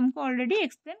 ଏଇଟା ମୁଁ ତୁମକୁ ଅଲରେଡ଼ି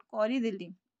ଏକ୍ସପ୍ଲେନ୍ କରିଦେଲି।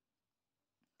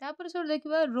 ତାପରେ ସବୁ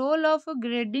ଦେଖିବା ରୋଲ୍ ଅଫ୍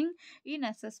ଗ୍ରେଡ଼ିଂ ଇନ୍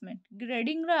ଆସେସମେଣ୍ଟ।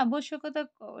 ଗ୍ରେଡ଼ିଂର ଆବଶ୍ୟକତା,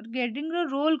 ଗ୍ରେଡ଼ିଂର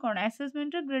ରୋଲ୍ କ'ଣ,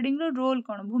 ଆସେସମେଣ୍ଟର ଗ୍ରେଡ଼ିଂର ରୋଲ୍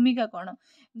କ'ଣ, ଭୂମିକା କ'ଣ।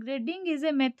 ଗ୍ରେଡ଼ିଂ is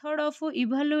a method of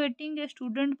ଇଭାଲୁଏଟିଂ A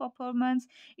student performance.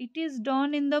 It is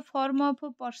Don in the form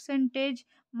of percentage,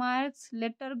 Marcus,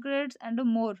 letter ଗ୍ରେଡ୍ସ and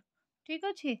ମୋର୍। ଠିକ୍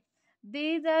ଅଛି,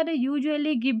 these are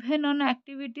usually given on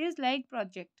activities like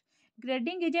project.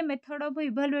 Grading is a method of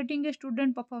evaluating a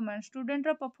student performance. Student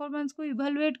ର performance को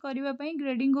evaluate କରିବା ପାଇଁ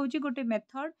grading ହେଉଛି ଗୋଟେ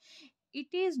method.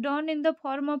 It is done in the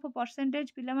form of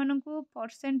percentage. ପିଲାମାନଙ୍କୁ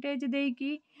percentage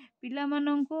ଦେଇକି,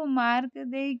 ପିଲାମାନଙ୍କୁ mark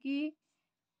ଦେଇକି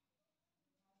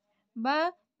ବା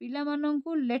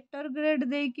ପିଲାମାନଙ୍କୁ ଲେଟର ଗ୍ରେଡ୍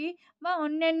ଦେଇକି ବା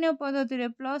ଅନ୍ୟାନ୍ୟ ପଦ୍ଧତିରେ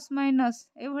ପ୍ଲସ୍ ମାଇନସ୍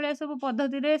ଏଭଳିଆ ସବୁ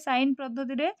ପଦ୍ଧତିରେ, ସାଇନ୍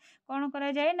ପଦ୍ଧତିରେ କ'ଣ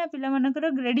କରାଯାଏ ନା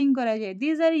ପିଲାମାନଙ୍କର ଗ୍ରେଡ଼ିଂ କରାଯାଏ।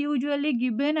 These are usually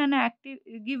given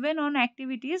on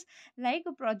activities like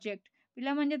project.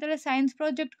 ପିଲାମାନେ ଯେତେବେଳେ ସାଇନ୍ସ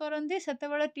ପ୍ରୋଜେକ୍ଟ କରନ୍ତି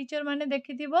ସେତେବେଳେ ଟିଚର ମାନେ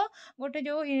ଦେଖିଥିବ ଗୋଟେ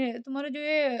ଯେଉଁ ତୁମର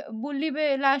ଯେଉଁ ବୁଲିବେ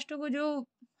ଲାଷ୍ଟକୁ ଯେଉଁ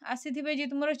ଆସିଥିବେ ଯିଏ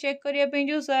ତୁମର ଚେକ୍ କରିବା ପାଇଁ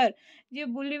ଯେଉଁ ସାର୍ ଯିଏ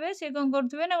ବୁଲିବେ ସେ କ'ଣ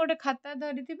କରୁଥିବେ ନା ଗୋଟେ ଖାତା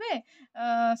ଧରିଥିବେ,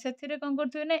 ସେଥିରେ କ'ଣ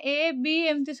କରୁଥିବେ ନା ଏ ବି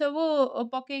ଏମିତି ସବୁ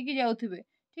ପକେଇକି ଯାଉଥିବେ।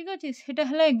 ଠିକ୍ ଅଛି, ସେଇଟା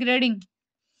ହେଲା ଗ୍ରେଡ଼ିଂ।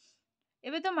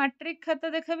 ଏବେ ତ ମାଟ୍ରିକ ଖାତା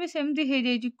ଦେଖା ବି ସେମିତି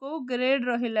ହେଇଯାଇଛି, କେଉଁ ଗ୍ରେଡ୍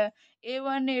ରହିଲା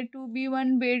A1 A2 B1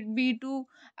 B2,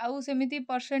 ଆଉ ସେମିତି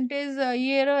ପରସେଣ୍ଟେଜ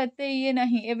ଇଏର ଏତେ ଇଏ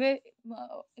ନାହିଁ। ଏବେ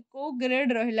କେଉଁ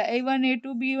ଗ୍ରେଡ୍ ରହିଲା A1 A2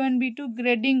 B1 B2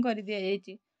 ଗ୍ରେଡ଼ିଂ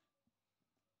କରିଦିଆଯାଇଛି।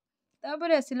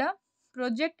 ତାପରେ ଆସିଲା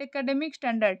project academic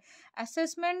standard.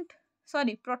 Assessment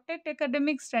protect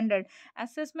academic standard.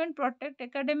 Assessment protect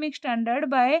academic standard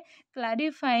by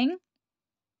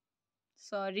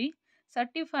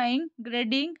certifying,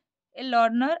 grading a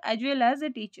learner as well as a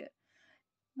teacher.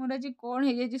 ମୋର ଆଜି କ'ଣ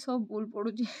ହେଇଯାଇଛି ସବୁ ଭୁଲ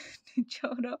ପଡ଼ୁଛି,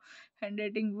 ନିଜର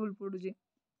ହ୍ୟାଣ୍ଡରାଇଟିଂ ଭୁଲ ପଡ଼ୁଛି।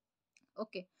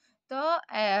 ଓକେ, ତ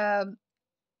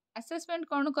ଆସେସମେଣ୍ଟ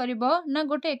କ'ଣ କରିବ ନା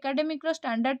ଗୋଟେ ଏକାଡେମିକ୍ର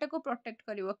ଷ୍ଟାଣ୍ଡାର୍ଡଟାକୁ ପ୍ରୋଟେକ୍ଟ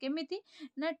କରିବ। କେମିତି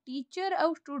ନା ଟିଚର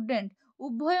ଆଉ ଷ୍ଟୁଡେଣ୍ଟ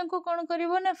ଉଭୟଙ୍କୁ କ'ଣ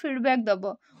କରିବ ନା ଫିଡ଼ବ୍ୟାକ୍ ଦେବ।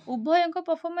 ଉଭୟଙ୍କ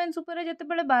ପରଫର୍ମାନ୍ସ ଉପରେ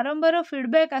ଯେତେବେଳେ ବାରମ୍ବାର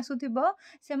ଫିଡ଼ବ୍ୟାକ୍ ଆସୁଥିବ,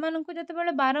 ସେମାନଙ୍କୁ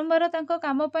ଯେତେବେଳେ ବାରମ୍ବାର ତାଙ୍କ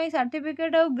କାମ ପାଇଁ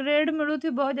ସାର୍ଟିଫିକେଟ୍ ଆଉ ଗ୍ରେଡ୍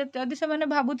ମିଳୁଥିବ, ଯଦି ସେମାନେ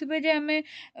ଭାବୁଥିବେ ଯେ ଆମେ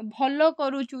ଭଲ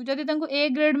କରୁଛୁ, ଯଦି ତାଙ୍କୁ A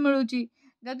ଗ୍ରେଡ୍ ମିଳୁଛି,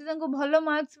 ଯଦି ତାଙ୍କୁ ଭଲ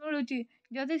ମାର୍କସ୍ ମିଳୁଛି,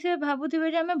 ଯଦି ସେ ଭାବୁଥିବେ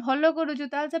ଯେ ଆମେ ଭଲ କରୁଛୁ,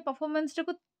 ତାହେଲେ ସେ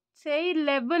ପରଫର୍ମାନ୍ସଟାକୁ सेई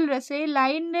लेवल रे सेई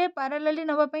लाइन रे पारालाली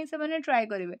नवा पई से माने ट्राई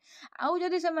करिवे। आउ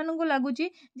जदि सेमानंकु लागुची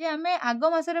जे आमे आग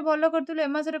मासरे भलो करथुलु ए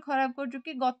मासरे खराब करचु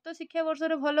कि गत शिक्षा वर्ष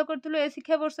रे भलो करथुलु ए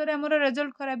शिक्षा वर्ष रे हमर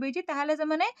रिजल्ट खराब होईची ताहाले से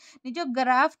माने निज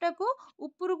ग्राफ टाको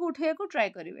ऊपर को उठेया को ट्राई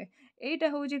करिवे। एइटा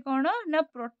होउची कोन ना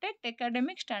protect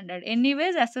academic standard.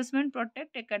 Anyways assessment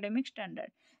protect academic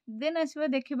standard. Then आसीबा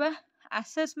देखिबा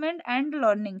असेसमेंट एंड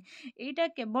लर्निंग। एइटा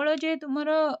केवल जे तुमर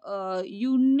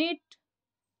यूनिट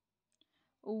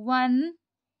 1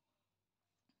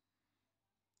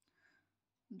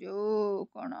 जो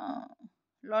कौन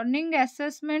लर्निंग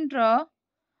असेसमेंट रो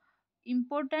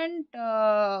इम्पोर्टेंट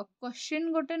क्वेश्चन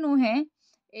गोटे नुहे।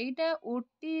 एइटा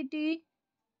OTT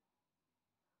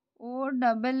O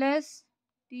double S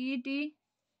TT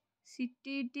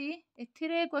CTT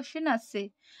एथिरे क्वेश्चन आसे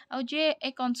आ जे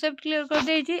ए कांसेप्ट क्लियर कर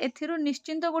देछि एथिरो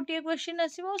निश्चिंत गोटे क्वेश्चन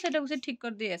आसीबो सेटा से ठीक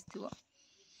कर दे आस्थिबो।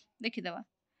 देखि दबा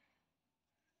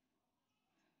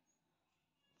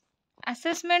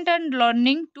assessment and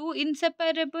learning two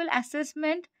inseparable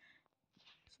assessment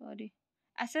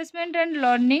and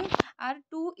learning are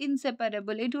two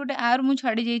inseparable। एठी गोटे आर मु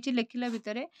छाडी जाईची लेखिला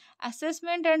भितरे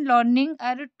assessment and learning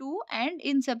are two and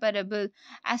inseparable।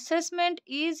 assessment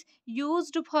is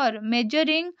used for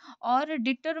measuring or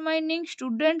determining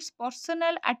students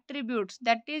personal attributes,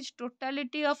 that is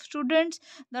totality of students,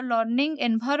 the learning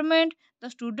environment, the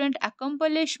student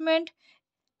accomplishment।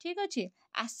 ठीक अच्छे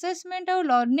assessment और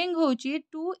learning होची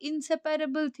to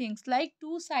inseparable things like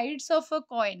two sides of a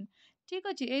coin. ठीक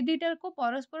अच्छे ए दुईटा को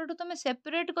परस्पर तुम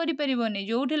सेपरेट करि परिबोनी।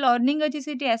 जोठी लर्निंग अच्छी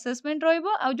सेठी असेसमेंट रहइबो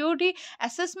आ जोठी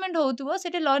असेसमेंट होउतबो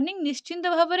सेठी लर्निंग निश्चिंत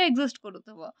भाव में एग्जिस्ट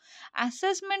करूतबो।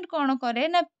 असेसमेंट कोन करे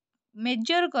ना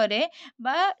मेजर करे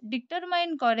बा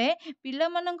डिटरमाइन करे पिला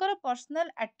मानकर पर्सनल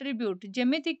एट्रिब्यूट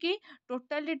जेमिति कि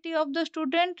टोटालिटी ऑफ द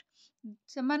स्टूडेंट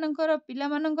सेमानकर पिला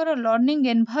मानकर लर्निंग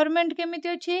एनवायरनमेंट केमिति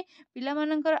अछि पिला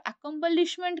मानकर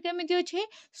अकम्प्लिशमेंट केमिति अछि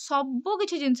सब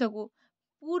किछि जिंस को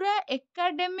पूरा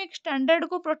एकेडमिक स्टैंडर्ड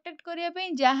को प्रोटेक्ट करिया पे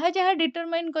जहाँ जहाँ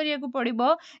डिटरमाइन करिया को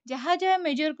पड़िबो जहाँ जहाँ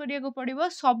मेजर करिया को पड़िबो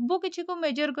सब किछि को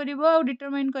मेजर करिवो और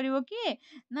डिटरमाइन करिवो किए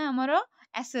ना हमर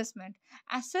असेसमेंट।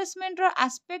 असेसमेंट रो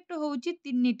एस्पेक्ट होउची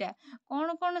तीनटा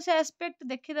कोन कोन से एस्पेक्ट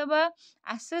देखि दबा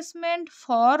assessment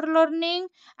for learning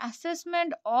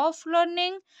assessment of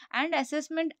learning and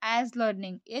assessment as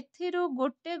learning. एथिरो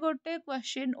गोटे गोटे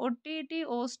क्वेश्चन ओटीटी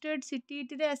ओस्टेट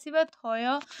सीटीटी रे आसीबा थय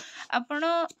आपण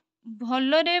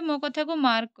भलरे मो कथा को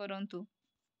मार्क करंतु।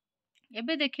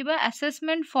 एबे देखिबा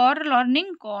assessment for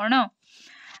learning cone.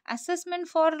 assessment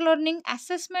for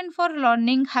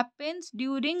learning happens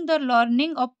during the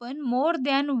learning upon more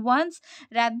than once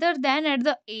rather than at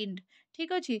the end।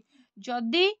 ठीक अछि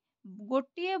जदि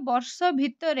गोटे वर्ष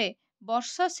भितरे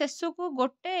वर्ष शेष को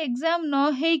गोटे एग्जाम न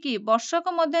हे कि वर्ष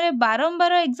को मध्य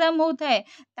बारंबार एग्जाम होता है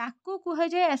ताकू कह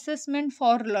जाए असेसमेंट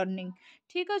फॉर लर्निंग।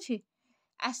 ठीक अछि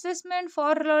assessment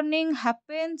for learning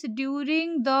happens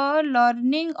during the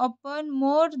learning upon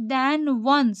more than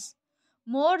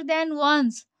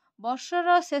once वर्षर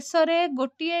शेष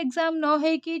गोटे एग्जाम न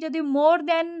हो कि जदि मोर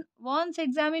देन वन्स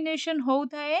एग्जामिनेशन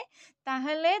होता है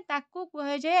ताहले ताकू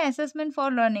कह जाए assessment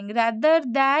for learning rather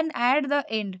than at the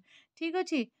end. ठीक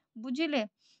अच्छे बुझिले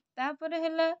तापर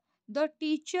हैला the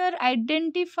teacher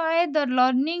identify the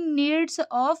learning needs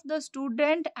of the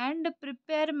student and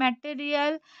prepare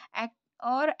material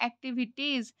और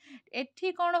एक्टिविटीज।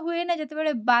 एठी कौन हुए ना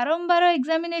जते बारंबार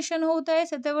एग्जामिनेशन होता है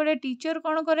सेते बड़े टीचर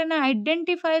कौन करे ना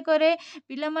आइडेंटिफाई करे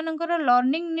पिला मानकर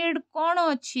लर्निंग नीड कौन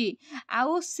अच्छी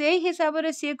आउ से हिसाब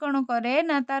रे से कौन करे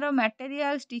ना तार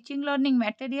मटेरियल्स टीचिंग लर्निंग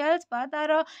मटेरियल्स बा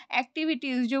तार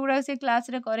एक्टिविटीज जोगुड़ा से क्लास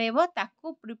रे करेबो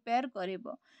ताको prepare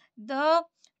करेबो। The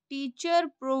teacher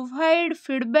provide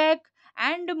feedback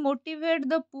and motivate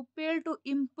the pupil to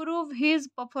improve his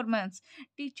performance।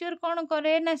 Teacher कौन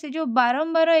करे ना से जो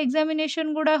बारंबार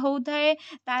एग्जामिनेशन गुड़ा होता है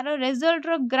तार रिजल्ट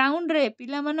रो ग्राउंड रे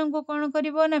पिला मानन को कौन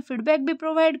करिवो ना फीडबैक भी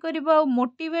प्रोवाइड करिवो और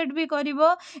मोटिवेट भी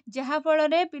करिवो जहा फल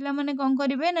रे पिला माने कौन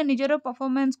करिवे ना निजरो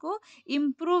परफॉर्मेंस को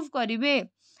इम्प्रूव करिवे।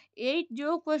 एई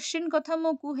जो क्वेश्चन कथा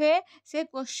मो कुहे से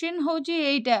क्वेश्चन होची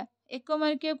एइटा एक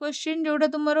मार्किया क्वेश्चन जोड़ा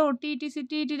तुमर ओटीटी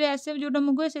सीटीटी रे आसे जोड़ा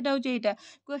मुगो सेटा होची एटा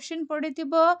question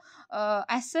पड़िथिबो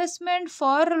assessment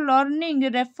for learning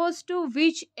refers to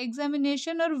which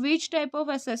examination और व्हिच टाइप ऑफ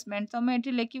असेसमेंट तमे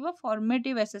एठी लेखिबो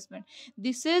formative assessment.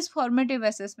 This is formative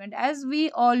assessment as we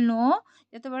all know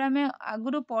जते बडा में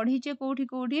आगुरु पढीचे कोठी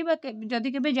कोठी बा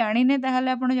जदि केबे जानिने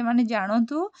ताहाले आपण जे माने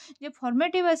जानथु जे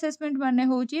फॉर्मेटिव असेसमेंट माने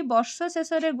होची वर्ष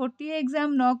शेष रे गोटी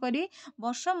एग्जाम न करी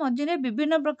वर्ष मझे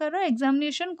विभिन्न प्रकार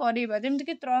एग्जामिनेशन करी करेଇବା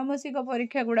ଯେମିତିକି त्रैमासिक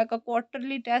परीक्षा गुड़ाक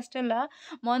क्वार्टरली टेस्ट है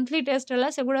मंथली टेस्ट है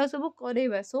सेगुड़ा सब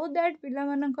करेଇବା सो दैट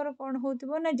पिलामानଙ୍କର कौन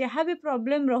होतिबो ना जहाँ भी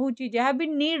प्रॉब्लम रहुची जहाँ भी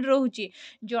नीड रहुची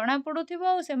जना पड़ुथिबो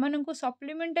और सेमानଙ୍କୁ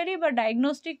सप्लीमेंटरी बा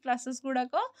डायग्नोस्टिक क्लासेस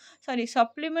गुड़ाक सॉरी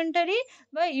सप्लीमेंटरी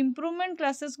बा इम्प्रूवमेंट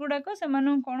क्लासेस गुड़ाक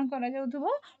सेमानଙ୍କୁ कौन करा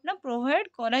जाउथिबो ना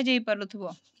प्रोवाइड करा जाई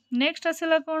पारुथिबो। नेक्स्ट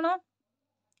आसला कौन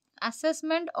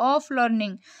assessment of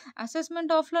learning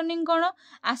assessment of learning कौन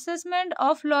assessment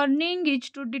of learning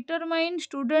is to determine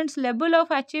students level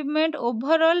of achievement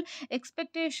overall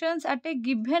expectations at a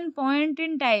given point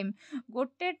in time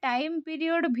गोटे टाइम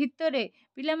पीरियड भितरे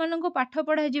पिला माननको पाठ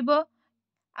पढ़ा जिवो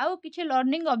आउ किछि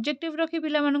लर्निंग ऑब्जेक्टिव रखी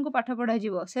पिला माननको पाठ पढ़ा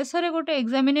जिवो शेष रे गोटे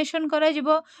एग्जामिनेशन करा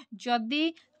जिवो जदी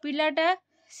पिलाटा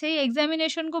से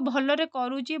एग्जामिनेशन को भलरे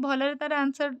करूची भलरे तार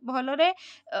आंसर भलरे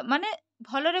माने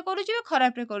भलरे करूची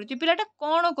खराब रे करूची पिलाटा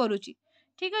कौन करूची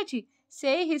ठीक अछि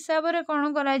से हिसाब रे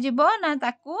कौन करा जिवो ना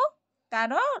ताकू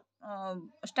तार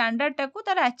स्टैंडर्ड टाकू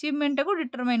तार अचीवमेंट टाकू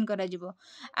डिटरमाइन करा जिवो।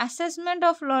 Assessment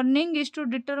of learning is to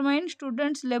determine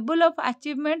students level of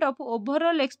achievement of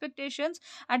overall expectations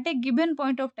eight A given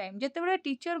point of time जेतेबेले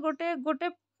teacher गोटे गोटे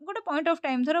गोटे पॉइंट ऑफ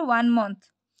टाइम धरो 1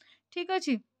 मंथ ठीक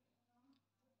अछि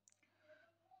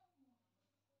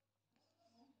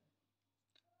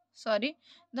सॉरी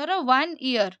धरो 1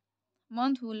 ईयर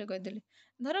मंथ भूल कहीदेली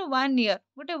धरो 1 ईयर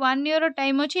गोटे 1 ईयर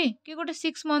टाइम अच्छी कि गोटे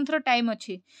 6 मंथ टाइम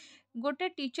अच्छी गोटे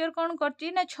टीचर कौन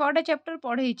करची ना 6टा चैप्टर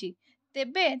पढ़ेची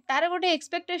तेबे तार गोटे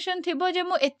एक्सपेक्टेशन थिबो जे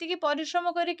मु एतिकी परिश्रम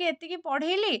करिके एतिकी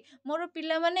पढ़ेली मोर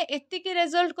पिला माने एतिकी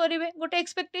रिजल्ट करिवे गोटे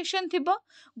एक्सपेक्टेशन थिबो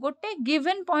गोटे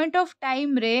गिवन पॉइंट ऑफ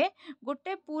टाइम रे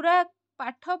गोटे पूरा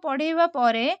पाठ पढ़ेवा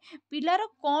परे पिलार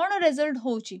कौन रिजल्ट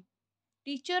होची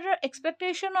टीचर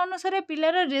एक्सपेक्टेशन अनुसार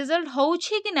पिलार रिजल्ट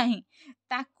होउछि कि नहीं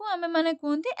ताकू आमे माने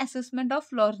कहते assessment of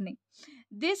learning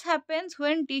this happens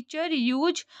when teacher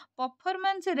use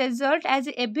performance result as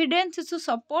evidence to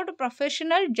support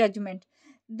professional judgement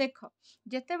देख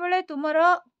जेतेबेले तुमर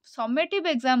समेटिव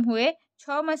एग्जाम हुए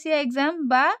 6 मासिया एग्जाम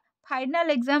बा फाइनल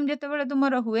एग्जाम जेतेबेले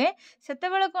तुमर हुए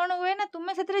सेतेबेले कौन हुए ना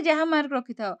तुमे सेतरे जहाँ मार्क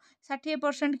रखी थाओ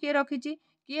 60% किए रखिची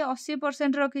किए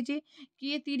 80% रखिची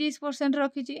किए 30%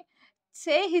 रखिची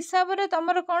से हिसाब रे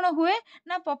तमर कौन हुए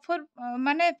ना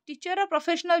माने टीचर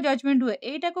प्रोफेशनल जजमेंट हुए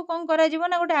एटा को कौन करा जीवो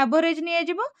ना गोटे एवरेज निया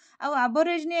जीवो आ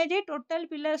एवरेज निया जे टोटल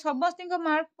पिला समस्त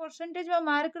मार्क परसेंटेज बा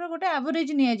मार्क रो गोटे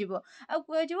एवरेज निया जीवो आ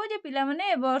कोइ जीवो जे पिला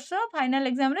माने ए वर्ष फाइनल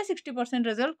एग्जाम रे 60%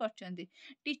 रिजल्ट करचंदी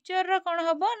टीचर रो कौन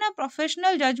हबो ना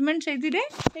प्रोफेशनल जजमेंट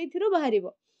सेथिरु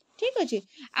बाहरिबो ठीक अच्छे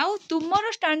आउ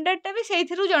तुमर स्टैंडर्ड भी से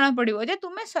जना पड़ो जे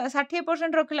तुम्हें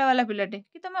 60% रखला वाला पिलाटे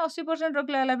कि तुम्हें 80%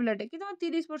 रखला वाला पिलाटे कि तुम्हें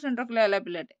 30% रखला वाला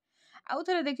पिलाटे आउ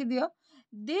थे देखी दियो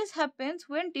this happens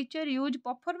when teacher use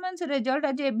performance result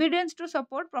as evidence to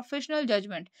support professional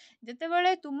judgement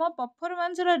जेतेबेले तुम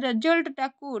परफॉर्मेंस रो रिजल्ट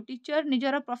टाकू टीचर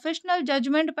निजर प्रोफेशनल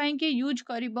जजमेंट पाई कि यूज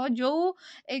करिवो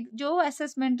जो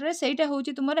असेसमेंट रे सेटा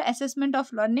होची तुमर असेसमेंट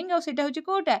ऑफ लर्निंग और सेटा होची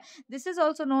Kota this is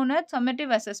also known as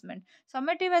summative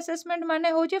assessment माने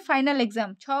होची फाइनल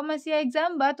एग्जाम 6 मासिया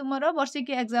एग्जाम बा तुमर वर्षिक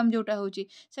एग्जाम जोटा होची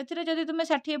सेथिरे जदी तुमे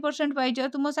 60% पाइछ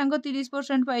तुम सांग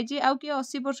 30% पाइछि आउ कि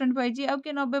 80% पाइछि आउ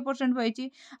कि 90% पाइछि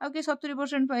आउ कि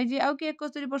 70% पाइछि आउ कि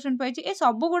 71% पाइछि ए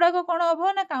सब गुडाक कौन हम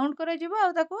ना काउंट कर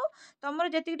तुम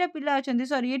जतिटा पिला अच्छा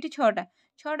सॉरी ये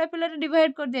 6टा पिला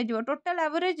डिवाइड कर दिया टोटाल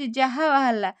एवरेज जहाँ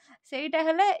बाहर सेटा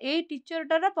है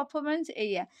टीचरटार परफॉर्मेंस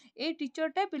एया ए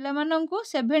टीचरटा पिला माननकु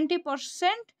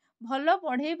 70% भल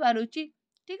पढ़े पारुची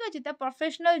ठीक अच्छे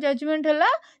प्रोफेशनल जजमेंट है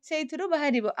से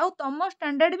बाहर आउ तुम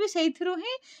स्टैंडर्ड भी से ही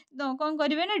कौन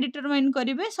करेंगे ना डिटरमाइन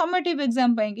करेंगे समेटिव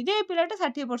एग्जाम कि जे पिलाटा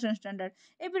 60% स्टैंडर्ड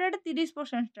ए पिलाटा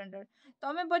 30% स्टैंडर्ड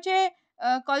तुम पछे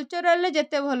कल्चरल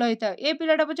जिते भल होता ए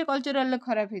पिलाटा पछे कल्चरल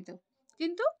खराब होता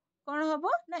किंतु कौन हम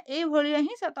ना ये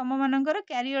ही तुम मानकर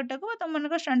क्यारियर टाक तुम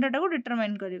मान स्टैंडर्ड टाक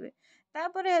डिटरमाइन करेंगे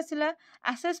तापर आसला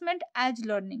असेसमेंट एज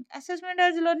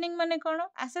लर्निंग माने कौन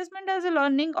assessment as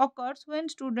learning occurs when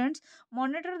students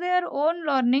monitor their own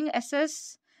learning assess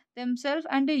themselves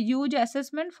and use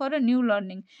assessment for a new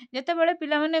learning जेतेबेले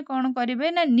पिला माने कौन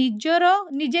करेंगे ना निजर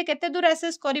निजे केते दूर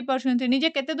असेस करि परछन्ते निजे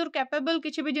केते दूर कैपेबल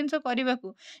किछि भी जिंस करबा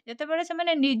को जेतेबेले से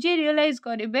माने निजे रियलाइज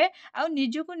करेंगे आ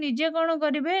निजु को निजे कौन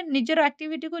करेंगे निजर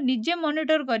एक्टिविटी को निजे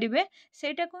मॉनिटर करेंगे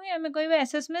सेटा को ही हमें कहबे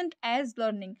असेसमेंट एज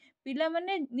लर्निंग पिला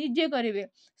माने निजे करेंगे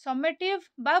समेटिव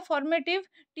बा फॉर्मेटिव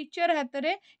टीचर हाथ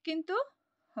रे किंतु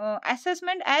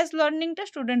असेसमेंट एज लर्निंग टा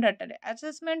स्टूडेंट हाथ रे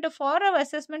असेसमेंट फॉर और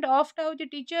असेसमेंट ऑफ टा होची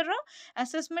टीचर रो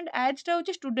असेसमेंट एज टा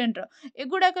होची स्टूडेंट रो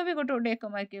एगुडा को भी गोटे गोटे एक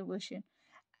mark question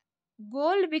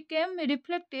goal became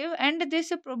reflective and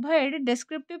this provide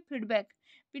descriptive feedback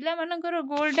पिला मानकर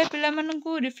गोल टा पिला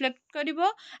मानकू रिफ्लेक्ट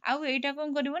करिवो आउ एटा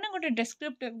कोन करिवो ना गोटे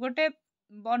डिस्क्रिप्टिव गोटे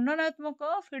ବର୍ଣ୍ଣନାତ୍ମକ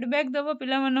ଫିଡ଼ବ୍ୟାକ୍ ଦେବ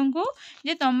ପିଲାମାନଙ୍କୁ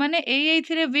ଯେ ତମମାନେ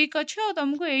ଏଇଥିରେ ୱିକ୍ ଅଛ ଆଉ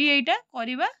ତମକୁ ଏଇଟା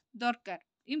କରିବା ଦରକାର,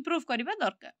 ଇମ୍ପ୍ରୁଭ୍ କରିବା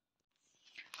ଦରକାର।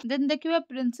 ଦେନ୍ ଦେଖିବା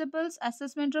ପ୍ରିନ୍ସିପଲ୍ସ,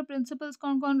 ଆସେସମେଣ୍ଟର ପ୍ରିନ୍ସିପଲ୍ସ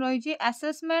କ'ଣ ରହିଛି।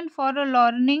 Assessment for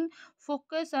learning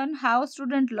focus on how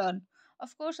student learn.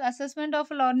 Of course assessment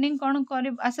of learning କ'ଣ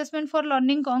କରିବ, ଆସେସମେଣ୍ଟ ଫର୍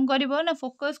ଲର୍ଣ୍ଣିଂ କ'ଣ କରିବ ନା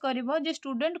ଫୋକସ୍ କରିବ ଯେ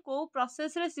ଷ୍ଟୁଡେଣ୍ଟ କେଉଁ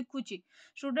ପ୍ରୋସେସରେ ଶିଖୁଛି,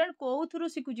 ଷ୍ଟୁଡେଣ୍ଟ କେଉଁଥିରୁ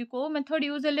ଶିଖୁଛି, କେଉଁ ମେଥଡ଼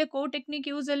ୟୁଜ୍ ହେଲେ, କେଉଁ ଟେକ୍ନିକ୍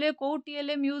ୟୁଜ୍ ହେଲେ, କେଉଁ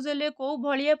TLM ୟୁଜ୍ ହେଲେ, କେଉଁ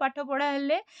ଭଳିଆ ପାଠ ପଢ଼ା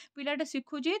ହେଲେ ପିଲାଟା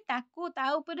ଶିଖୁଛି, ତା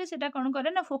ଉପରେ ସେଇଟା କ'ଣ କରେ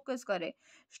ନା ଫୋକସ୍ କରେ।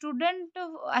 ଷ୍ଟୁଡେଣ୍ଟ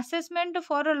ଆସେସମେଣ୍ଟ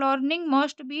ଫର୍ ଲର୍ଣ୍ଣିଂ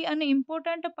ମଷ୍ଟ ବି ଆନ୍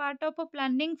important part of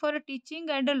planning for teaching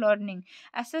and learning.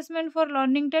 Assessment for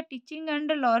ଲର୍ଣ୍ଣିଂଟା teaching and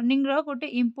ଲର୍ଣ୍ଣିଂର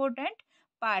ଗୋଟେ important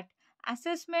part.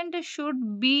 Assessment should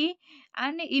be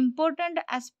an important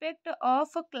aspect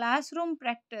of classroom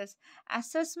practice.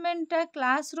 Assessment टा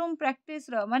classroom practice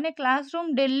रो माने classroom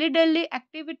daily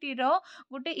activity रो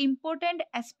गोटे important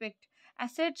aspect.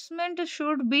 Assessment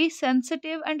should be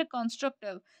sensitive and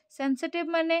constructive.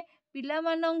 Sensitive माने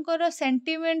ପିଲାମାନଙ୍କର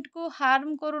ସେଣ୍ଟିମେଣ୍ଟକୁ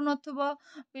harm କରୁନଥିବ,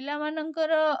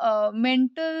 ପିଲାମାନଙ୍କର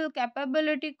mental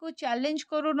କ୍ୟାପାବିଲିଟିକୁ challenge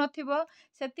କରୁନଥିବ,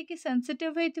 ସେତିକି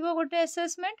sensitive ହେଇଥିବ ଗୋଟେ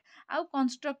ଆସେସମେଣ୍ଟ। ଆଉ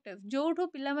କନଷ୍ଟ୍ରକ୍ଟିଭ୍, ଯେଉଁଠୁ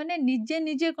ପିଲାମାନେ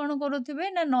ନିଜେ କ'ଣ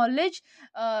କରୁଥିବେ ନା ନଲେଜ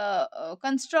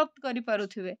କନଷ୍ଟ୍ରକ୍ଟ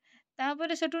କରିପାରୁଥିବେ।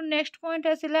 ତାପରେ ସେଠୁ ନେକ୍ସଟ ପଏଣ୍ଟ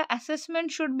ଆସିଲା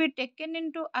assessment should be taken in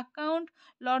two account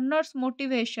learners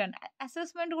motivation.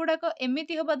 Assessment ଗୁଡ଼ାକ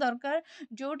ଏମିତି ହେବା ଦରକାର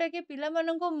ଯେଉଁଟାକି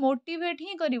ପିଲାମାନଙ୍କୁ ମୋଟିଭେଟ୍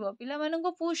ହିଁ କରିବ,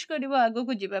 ପିଲାମାନଙ୍କୁ ପୁsh କରିବ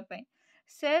ଆଗକୁ ଯିବା ପାଇଁ।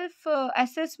 Self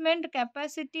assessment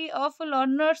capacity of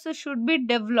learners should be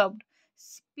developed.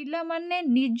 ପିଲାମାନେ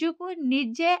ନିଜକୁ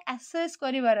ନିଜେ ଆସେସ୍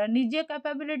କରିବାର, ନିଜ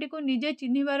କ୍ୟାପାବିଲିଟିକୁ ନିଜେ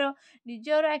ଚିହ୍ନିବାର,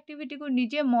 ନିଜର ଆକ୍ଟିଭିଟିକୁ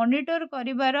ନିଜେ ମନିଟର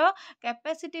କରିବାର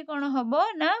କ୍ୟାପାସିଟି କ'ଣ ହେବ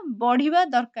ନା ବଢ଼ିବା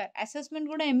ଦରକାର। ଆସେସମେଣ୍ଟ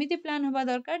ଗୁଡ଼ା ଏମିତି ପ୍ଲାନ୍ ହେବା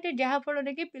ଦରକାର ଯେ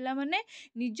ଯାହାଫଳରେ କି ପିଲାମାନେ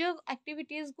ନିଜ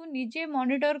ଆକ୍ଟିଭିଟିଜକୁ ନିଜେ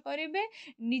ମନିଟର କରିବେ,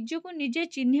 ନିଜକୁ ନିଜେ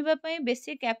ଚିହ୍ନିବା ପାଇଁ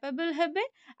ବେଶୀ କ୍ୟାପାବଲ୍ ହେବେ,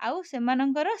 ଆଉ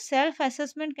ସେମାନଙ୍କର ସେଲ୍ଫ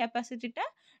ଆସେସମେଣ୍ଟ କ୍ୟାପାସିଟିଟା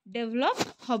ଡେଭଲପ୍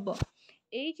ହେବ।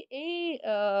 ଏଇ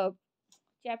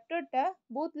ଚ୍ୟାପ୍ଟରଟା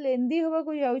ବହୁତ ଲେନ୍ଦି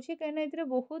ହେବାକୁ ଯାଉଛି, କାହିଁକିନା ଏଥିରେ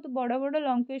ବହୁତ ବଡ଼ ବଡ଼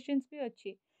ଲଙ୍ଗ କ୍ୱେଶ୍ଚିନ୍ସ ବି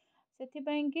ଅଛି।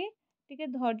 ସେଥିପାଇଁ କି ଟିକେ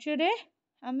ଧୈର୍ଯ୍ୟରେ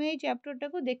ଆମେ ଏଇ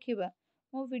ଚ୍ୟାପ୍ଟରଟାକୁ ଦେଖିବା।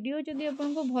 ମୋ ଭିଡ଼ିଓ ଯଦି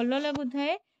ଆପଣଙ୍କୁ ଭଲ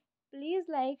ଲାଗୁଥାଏ please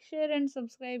like share and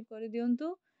subscribe କରିଦିଅନ୍ତୁ।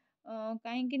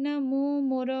 କାହିଁକି ନା ମୁଁ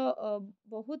ମୋର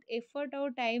ବହୁତ ଏଫର୍ଟ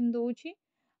ଆଉ ଟାଇମ୍ ଦେଉଛି,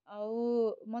 ଆଉ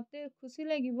ମୋତେ ଖୁସି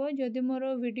ଲାଗିବ ଯଦି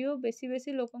ମୋର ଭିଡ଼ିଓ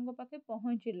ବେଶୀ ଲୋକଙ୍କ ପାଖେ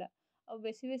ପହଞ୍ଚିଲା, ଆଉ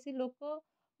ବେଶୀ ଲୋକ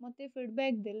ମୋତେ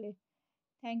ଫିଡ଼ବ୍ୟାକ୍ ଦେଲେ।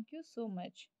 Thank you so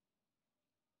much.